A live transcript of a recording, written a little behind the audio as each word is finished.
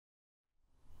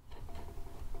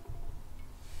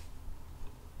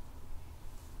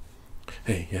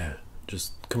Hey, yeah,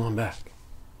 just come on back.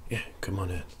 Yeah, come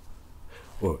on in.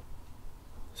 Whoa,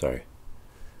 sorry.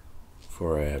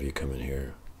 Before I have you come in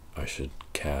here, I should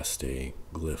cast a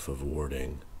glyph of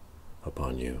warding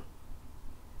upon you.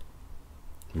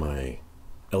 My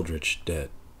eldritch debt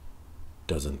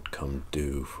doesn't come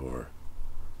due for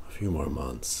a few more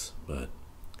months, but,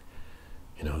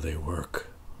 they work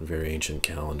on very ancient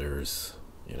calendars.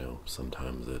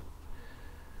 Sometimes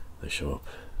they show up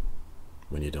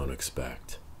when you don't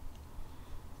expect.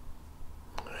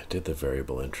 I did the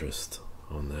variable interest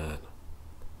on that.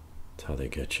 That's how they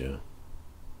get you.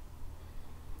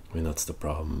 That's the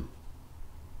problem.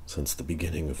 Since the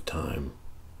beginning of time,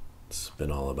 it's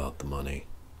been all about the money.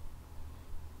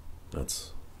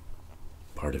 That's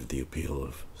part of the appeal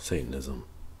of Satanism,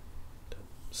 to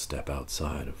step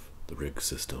outside of the rigged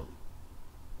system.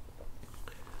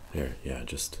 Here, yeah,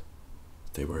 just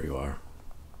stay where you are.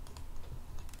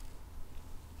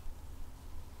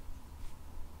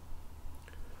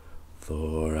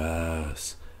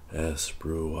 Thoras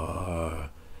espruar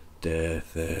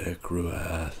dethe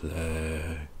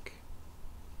cruatlec.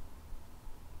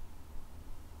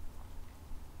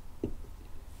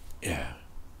 Yeah,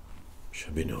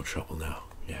 should be no trouble now.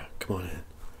 Yeah, come on in.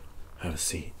 Have a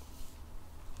seat.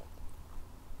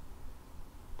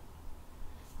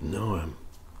 No, I'm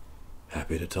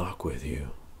happy to talk with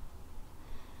you.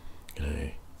 Can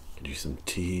I get you some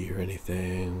tea or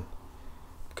anything?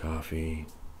 Coffee?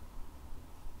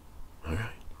 All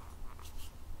right.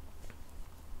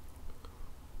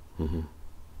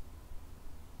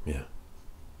 Yeah.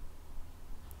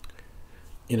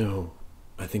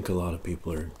 I think a lot of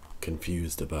people are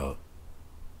confused about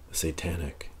the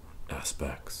satanic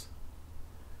aspects.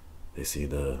 They see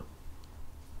the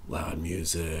loud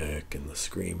music and the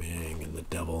screaming and the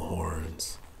devil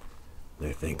horns.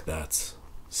 They think that's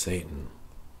Satan.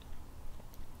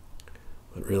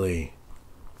 But really,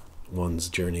 one's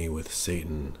journey with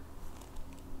Satan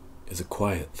is a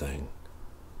quiet thing.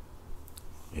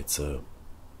 It's a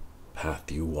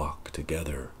path you walk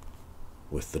together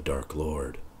with the Dark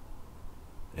Lord,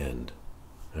 and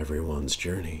everyone's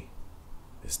journey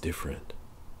is different.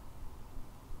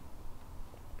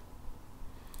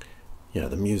 Yeah,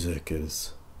 the music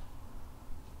is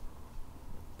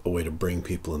a way to bring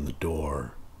people in the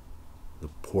door, the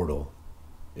portal,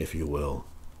 if you will,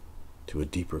 to a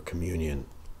deeper communion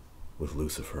with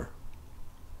Lucifer.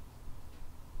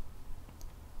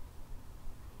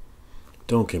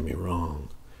 Don't get me wrong,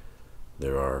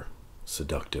 there are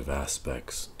seductive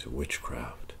aspects to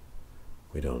witchcraft.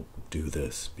 We don't do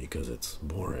this because it's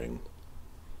boring,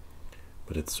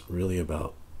 but it's really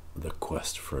about the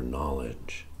quest for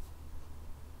knowledge,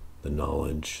 the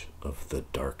knowledge of the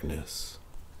darkness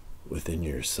within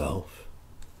yourself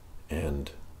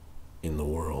and in the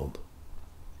world.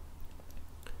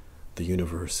 The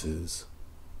universe is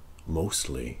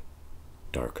mostly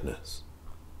darkness.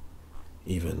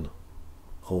 Even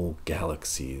whole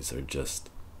galaxies are just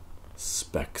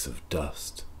specks of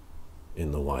dust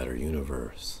in the wider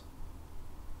universe.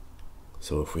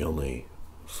 So if we only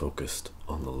focused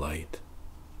on the light,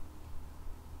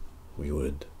 we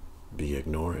would be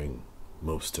ignoring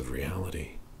most of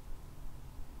reality.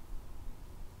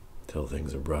 Till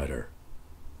things are brighter,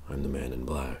 I'm the man in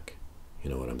black.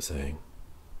 You know what I'm saying?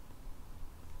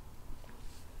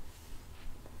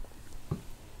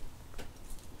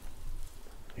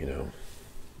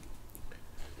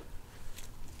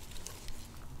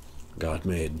 God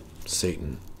made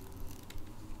Satan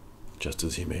just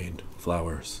as he made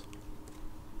flowers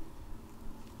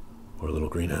or little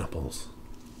green apples.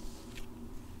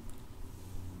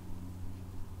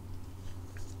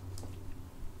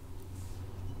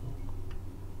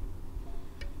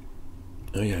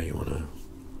 Oh yeah, you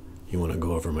wanna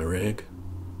go over my rig?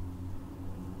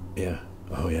 Yeah.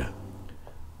 Oh yeah.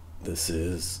 This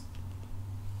is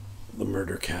the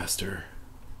murder caster.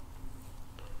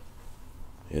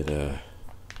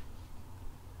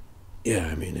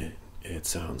 It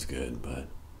sounds good, but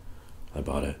I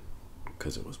bought it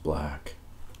because it was black.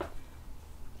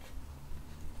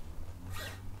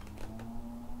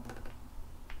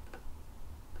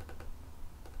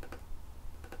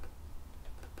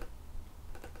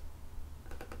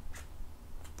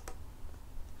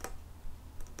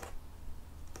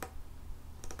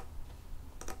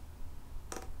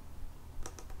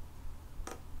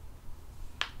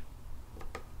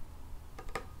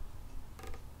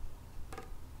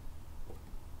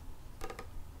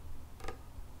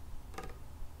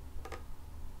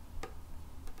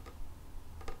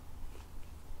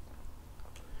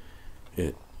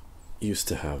 It used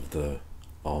to have the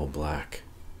all black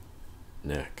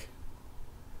neck,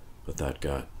 but that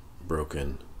got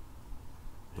broken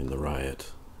in the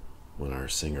riot when our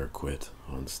singer quit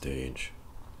on stage.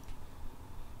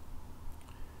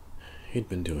 He'd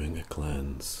been doing a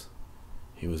cleanse.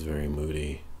 He was very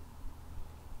moody.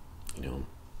 You know,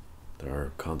 there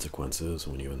are consequences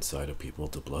when you incite a people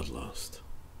to bloodlust.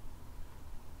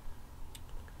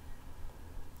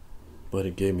 But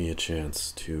it gave me a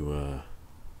chance to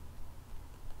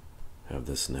have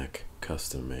this neck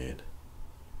custom made.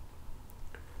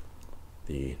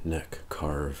 The neck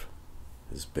carve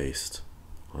is based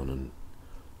on an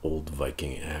old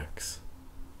Viking axe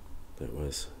that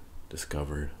was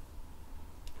discovered.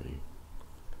 We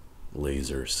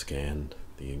laser scanned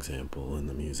the example in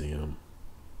the museum.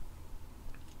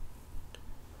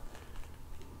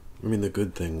 I mean, the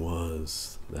good thing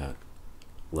was that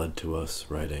led to us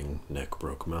writing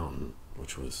Neckbroke Mountain,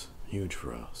 which was huge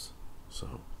for us.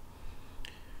 So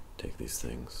take these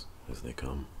things as they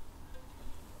come.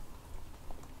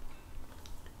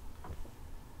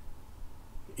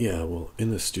 Yeah, well,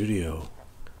 in the studio,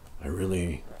 I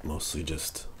really mostly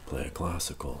just play a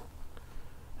classical,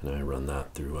 and I run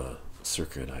that through a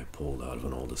circuit I pulled out of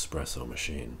an old espresso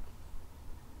machine.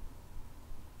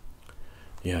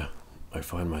 Yeah, I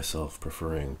find myself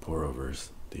preferring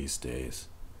pour-overs these days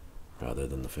rather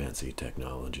than the fancy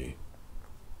technology.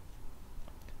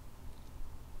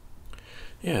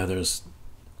 Yeah, there's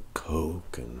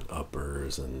coke and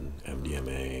uppers and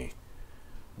MDMA,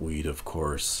 weed of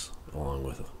course, along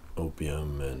with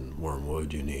opium and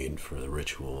wormwood you need for the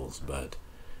rituals, but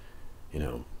you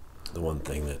know, the one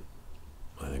thing that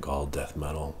I think all death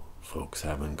metal folks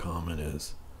have in common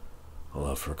is a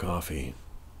love for coffee.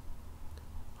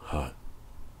 Hot,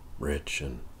 rich,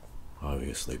 and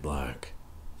obviously black.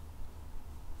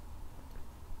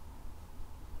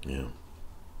 Yeah.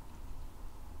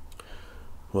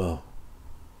 Well,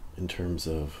 in terms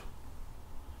of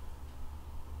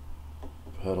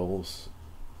pedals,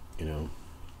 you know,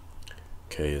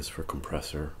 K is for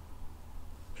compressor.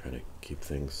 Try to keep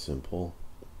things simple.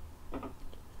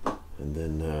 And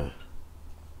then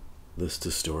this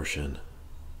distortion,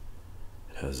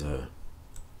 it has a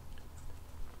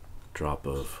drop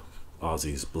of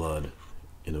Ozzy's blood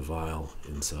in a vial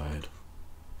inside.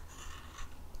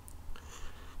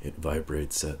 It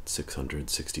vibrates at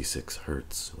 666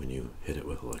 hertz when you hit it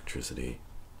with electricity.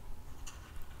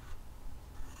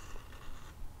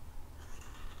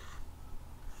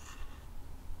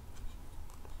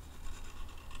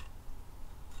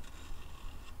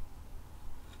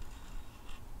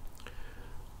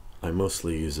 I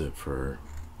mostly use it for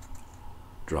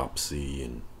drop C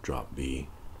and drop B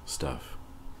stuff.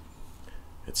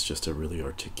 It's just a really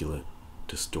articulate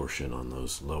distortion on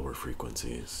those lower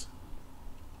frequencies.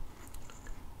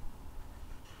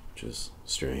 Which is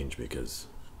strange because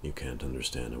you can't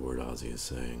understand a word Ozzy is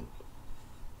saying.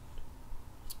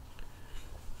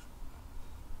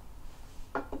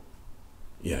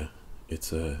 Yeah,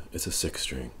 it's a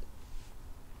 6-string.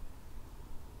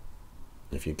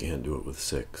 If you can't do it with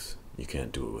 6, you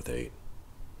can't do it with 8.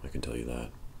 I can tell you that.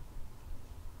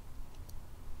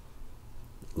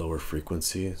 Lower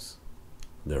frequencies,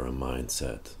 they're a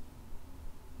mindset,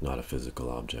 not a physical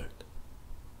object.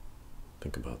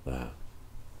 Think about that.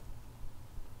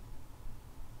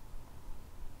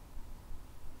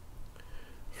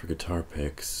 For guitar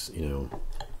picks, you know,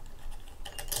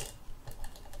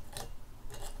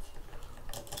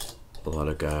 a lot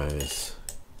of guys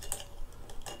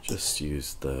just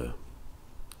use the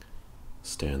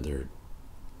standard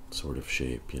sort of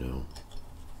shape, you know,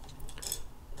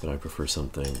 but I prefer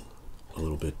something a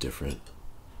little bit different.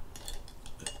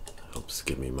 It helps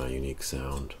give me my unique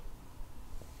sound.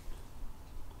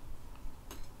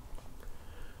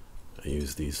 I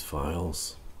use these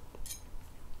files.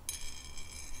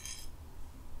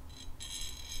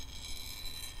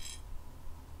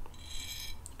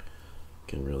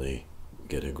 Can really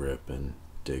get a grip and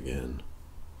dig in.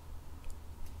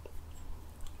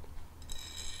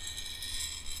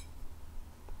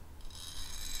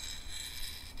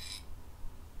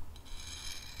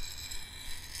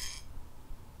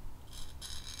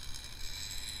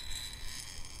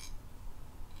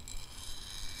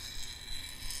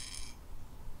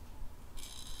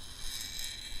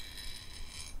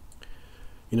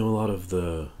 You know, a lot of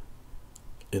the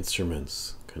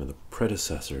instruments, kind of the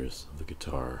predecessors of the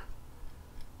guitar,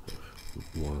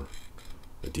 more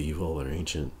medieval or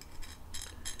ancient,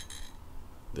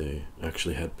 they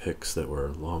actually had picks that were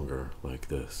longer, like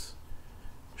this,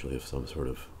 usually of some sort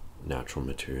of natural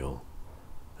material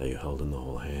that you held in the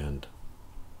whole hand,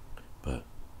 but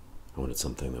I wanted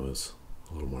something that was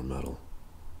a little more metal.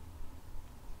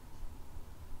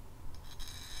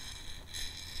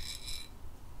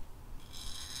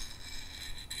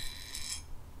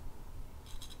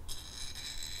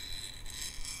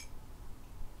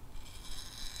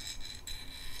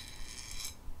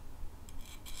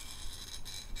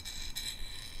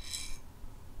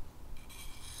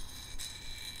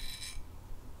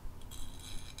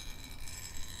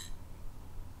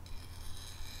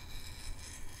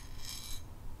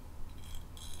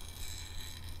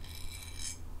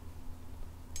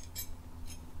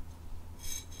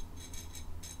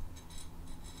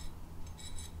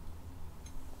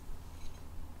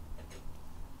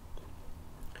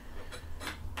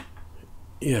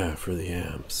 Yeah, for the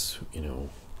amps,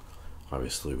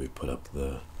 obviously we put up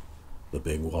the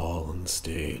big wall on the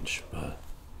stage, but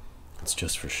it's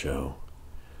just for show.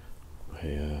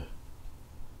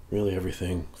 Really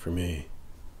everything for me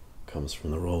comes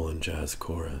from the Roland Jazz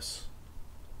Chorus.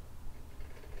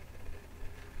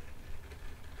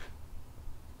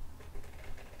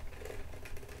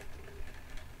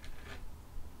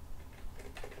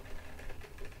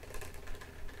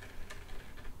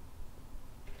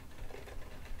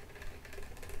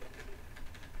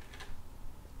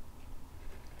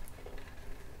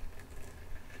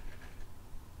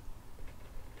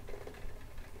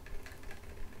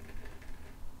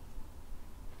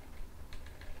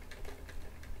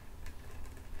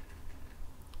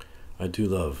 I do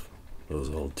love those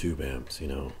old tube amps,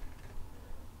 Those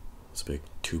big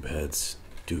tube heads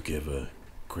do give a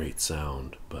great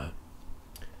sound, but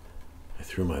I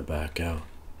threw my back out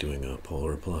doing a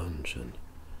polar plunge, and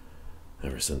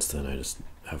ever since then I just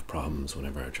have problems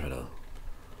whenever I try to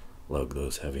lug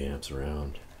those heavy amps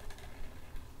around.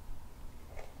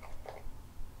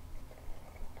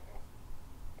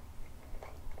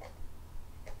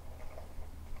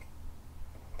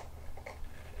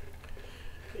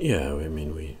 Yeah, I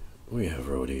mean, we have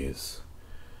roadies,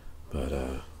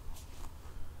 but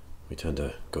we tend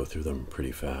to go through them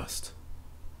pretty fast.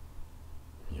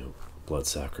 Blood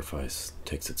sacrifice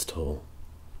takes its toll.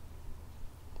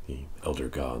 The elder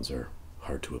gods are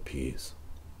hard to appease.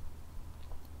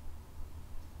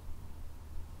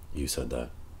 You said that,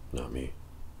 not me.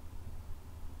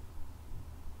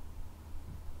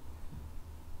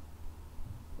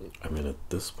 I mean, at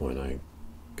this point, I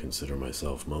consider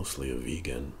myself mostly a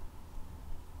vegan.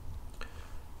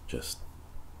 Just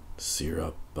sear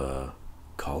up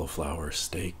cauliflower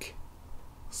steak,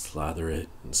 slather it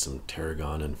in some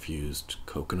tarragon infused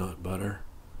coconut butter.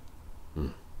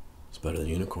 It's better than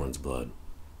unicorn's blood.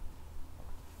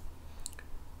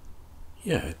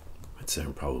 Yeah, I'd say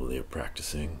I'm probably a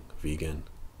practicing vegan,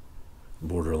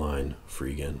 borderline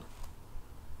freegan.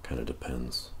 Kind of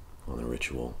depends on the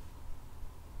ritual.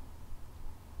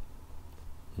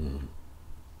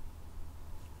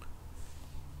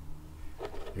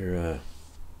 You're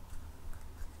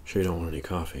sure you don't want any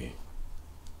coffee?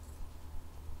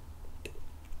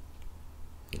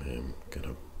 I'm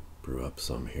gonna brew up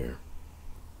some here.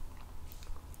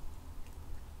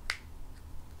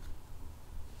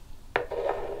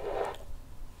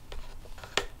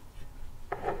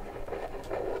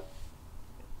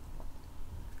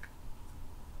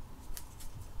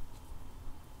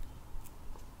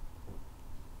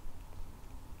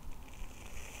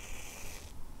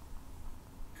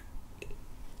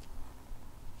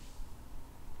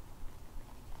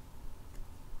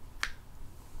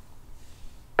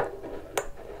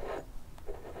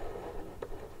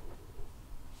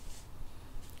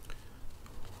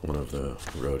 One of the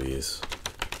roadies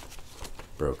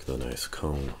broke the nice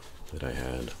cone that I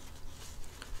had,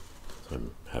 so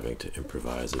I'm having to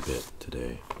improvise a bit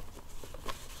today.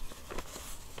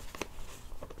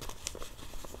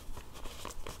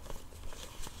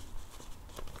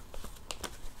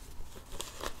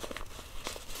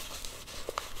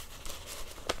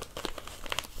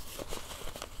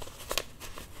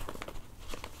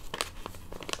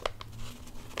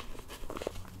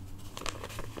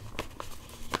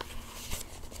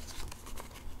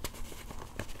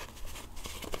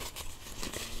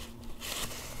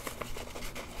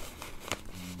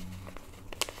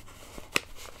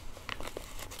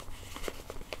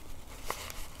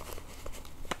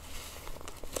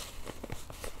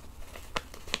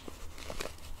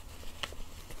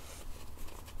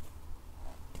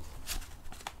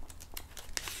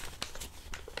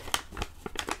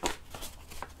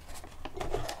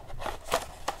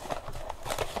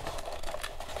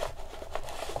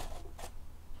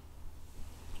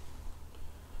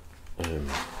 I'm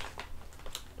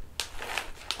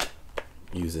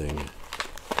using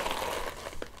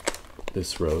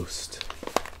this roast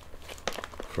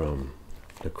from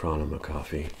Necronoma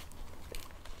Coffee.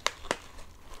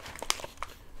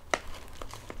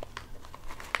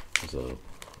 It's a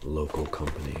local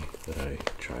company that I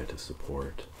try to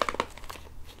support.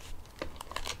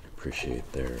 Appreciate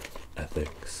their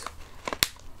ethics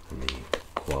and the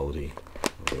quality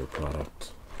of their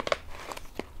product.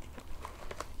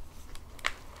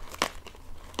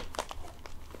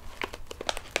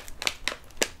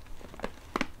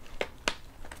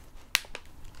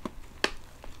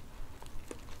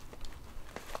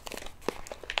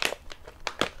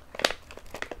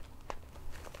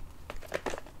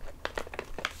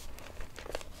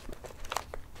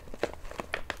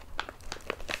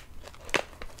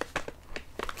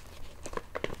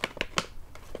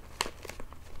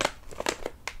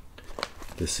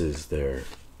 This is their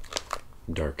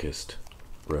darkest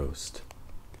roast.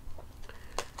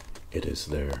 It is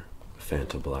their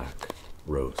Fanta Black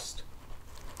roast,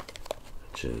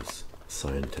 which is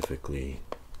scientifically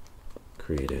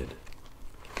created.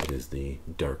 It is the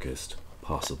darkest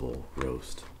possible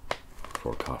roast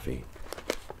for coffee.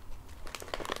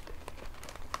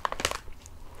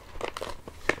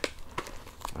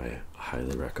 I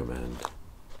highly recommend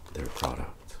their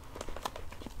product.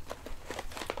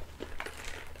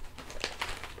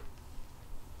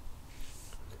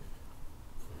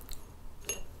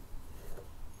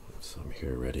 So I'm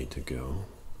here ready to go.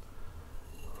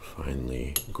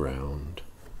 Finely ground.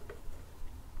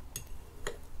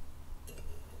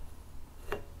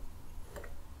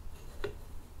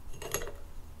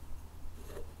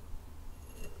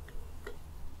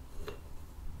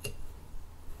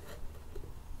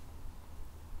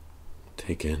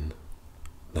 Take in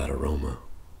that aroma.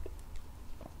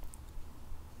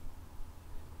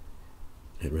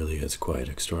 It really is quite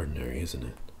extraordinary, isn't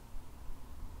it?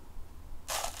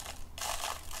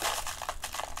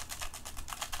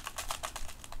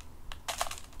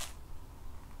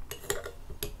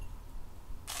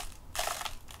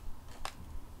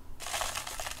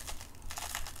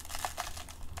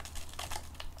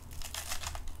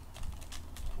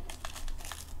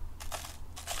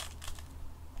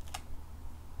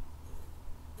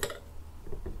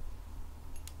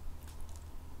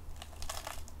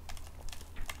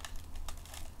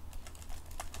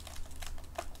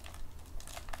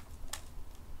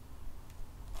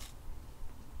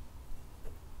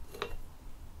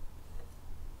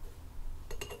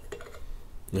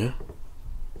 Yeah,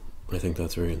 I think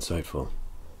that's very insightful.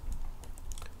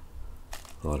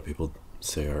 A lot of people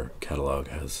say our catalog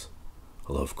has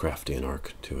a Lovecraftian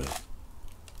arc to it.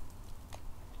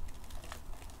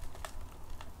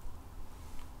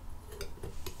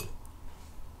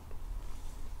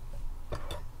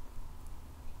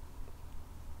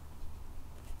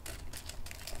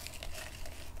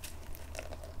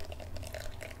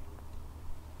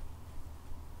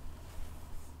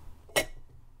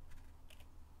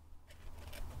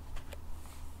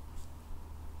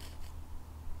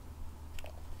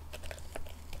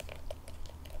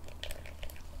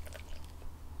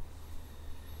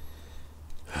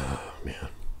 Man,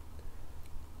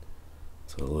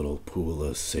 it's a little pool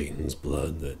of Satan's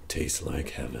blood that tastes like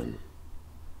heaven.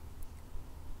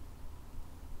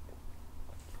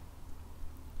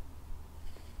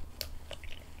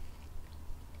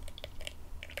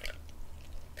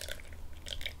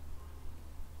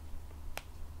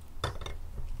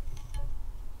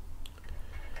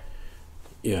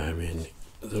 Yeah, I mean,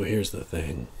 so here's the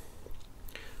thing.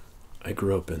 I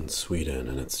grew up in Sweden,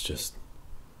 and it's just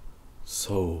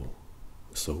so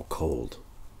cold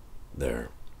there.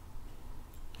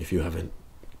 If you haven't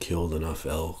killed enough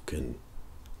elk and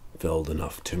felled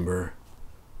enough timber,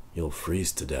 you'll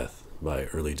freeze to death by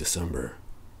early December.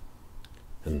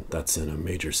 And that's in a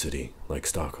major city like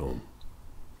Stockholm.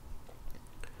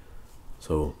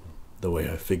 So the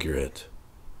way I figure it,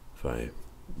 if I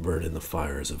burn in the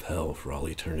fires of hell for all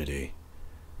eternity,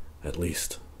 at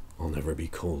least I'll never be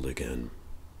cold again.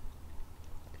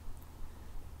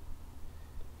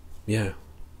 Yeah,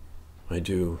 I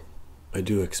do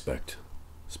expect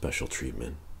special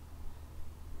treatment.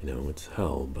 You know, it's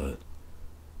hell, but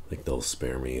I think they'll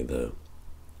spare me the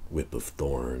whip of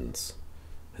thorns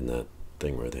and that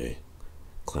thing where they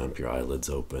clamp your eyelids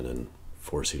open and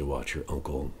force you to watch your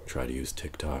uncle try to use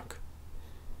TikTok.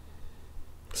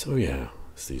 So yeah,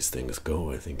 as these things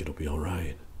go, I think it'll be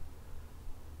alright.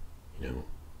 You know,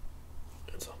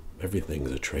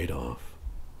 everything's a trade-off.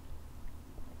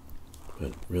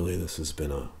 But really, this has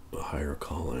been a higher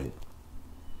calling.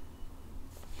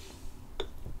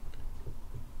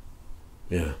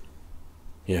 Yeah,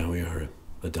 we are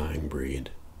a dying breed.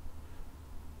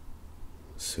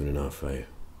 Soon enough, I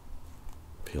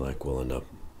feel like we'll end up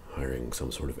hiring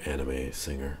some sort of anime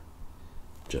singer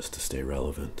just to stay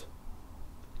relevant.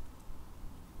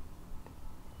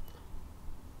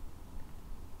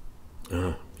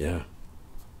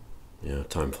 Yeah,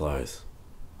 time flies.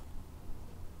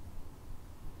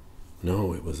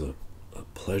 No, it was a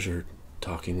pleasure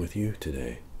talking with you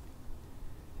today.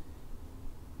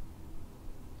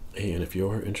 Hey, and if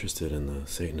you're interested in the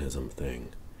Satanism thing,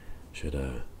 you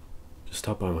should just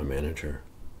stop by my manager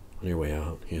on your way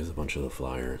out. He has a bunch of the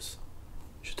flyers.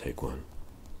 You should take one.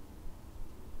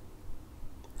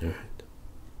 All right.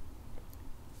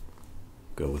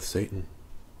 Go with Satan.